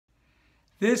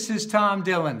This is Tom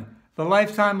Dillon, the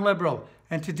Lifetime Liberal,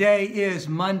 and today is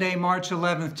Monday, March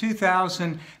 11th,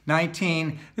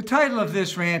 2019. The title of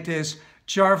this rant is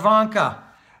Jarvanka,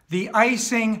 the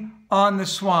icing on the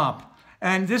swamp.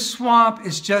 And this swamp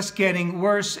is just getting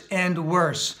worse and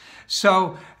worse.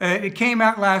 So it came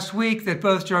out last week that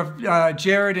both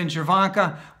Jared and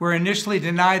Jarvanka were initially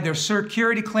denied their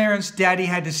security clearance. Daddy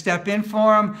had to step in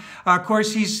for him. Of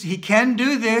course, he can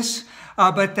do this.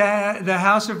 But the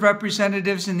House of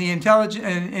Representatives and the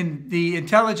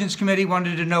Intelligence Committee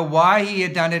wanted to know why he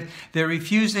had done it. They're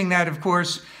refusing that, of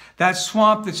course. That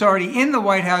swamp that's already in the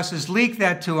White House has leaked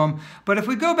that to him. But if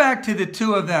we go back to the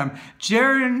two of them,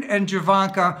 Jared and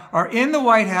Jarvanka are in the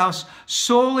White House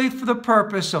solely for the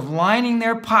purpose of lining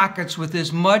their pockets with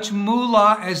as much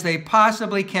moolah as they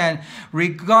possibly can,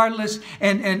 regardless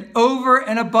and over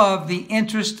and above the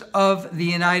interest of the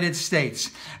United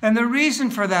States. And the reason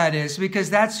for that is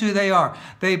because that's who they are.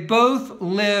 They both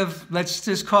live, let's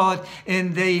just call it,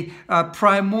 in the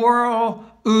primordial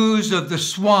ooze of the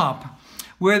swamp,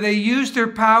 where they use their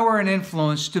power and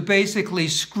influence to basically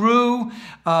screw,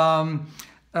 gouge,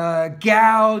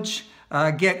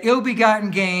 get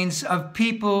ill-begotten gains of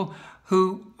people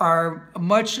who are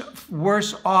much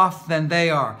worse off than they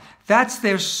are. That's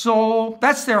their sole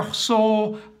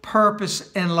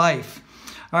purpose in life.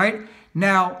 All right?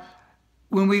 Now,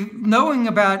 when we knowing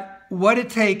about what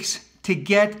it takes to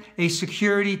get a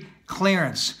security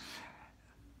clearance,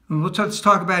 let's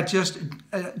talk about just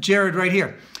Jared right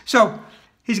here. So,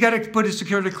 he's got to put his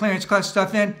security clearance class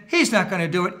stuff in. He's not going to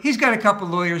do it. He's got a couple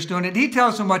lawyers doing it. He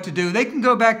tells them what to do. They can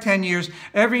go back 10 years.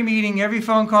 Every meeting, every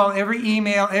phone call, every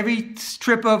email, every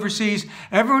trip overseas,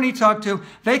 everyone he talked to,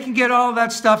 they can get all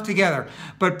that stuff together.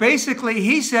 But basically,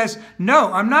 he says,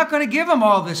 no, I'm not going to give them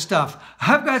all this stuff.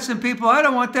 I've got some people I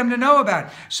don't want them to know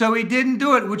about. So he didn't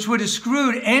do it, which would have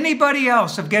screwed anybody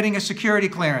else of getting a security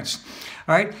clearance.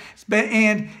 All right?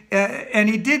 And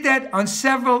he did that on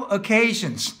several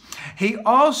occasions. He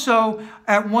also,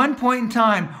 at one point in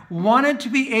time, wanted to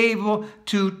be able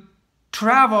to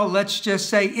travel, let's just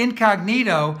say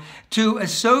incognito, to a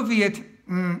Soviet,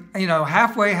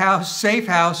 halfway house, safe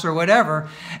house, or whatever,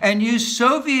 and use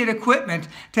Soviet equipment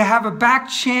to have a back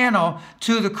channel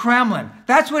to the Kremlin.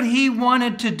 That's what he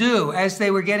wanted to do as they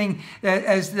were getting,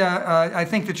 I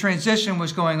think the transition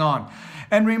was going on.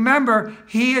 And remember,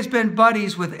 he has been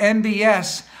buddies with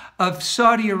MBS of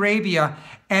Saudi Arabia,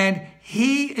 and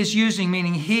he is using,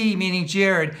 meaning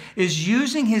Jared, is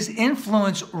using his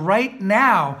influence right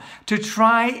now to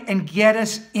try and get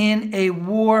us in a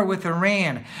war with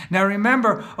Iran. Now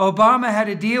remember, Obama had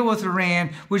a deal with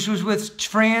Iran, which was with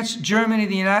France, Germany,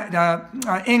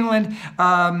 England,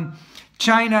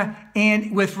 China,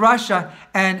 and with Russia,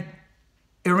 and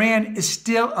Iran is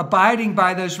still abiding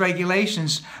by those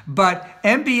regulations, but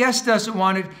MBS doesn't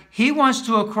want it. He wants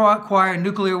to acquire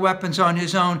nuclear weapons on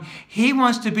his own. He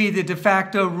wants to be the de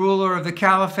facto ruler of the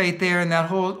caliphate there in that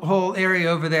whole area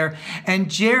over there. And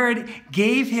Jared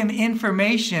gave him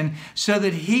information so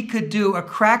that he could do a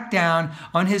crackdown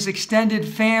on his extended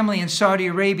family in Saudi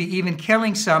Arabia, even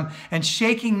killing some and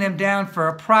shaking them down for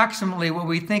approximately what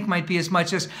we think might be as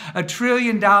much as $1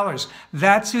 trillion.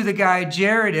 That's who the guy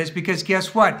Jared is, because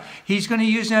guess what? He's going to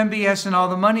use MBS and all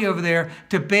the money over there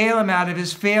to bail him out of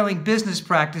his failing business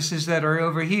practices that are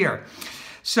over here.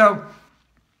 So,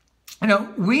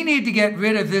 we need to get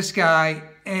rid of this guy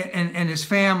and his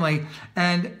family.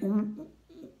 And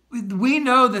we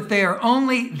know that they are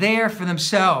only there for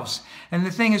themselves. And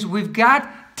the thing is, we've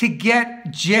got to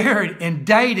get Jared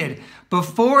indicted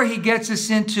before he gets us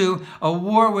into a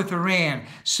war with Iran.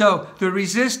 So the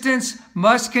resistance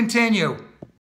must continue.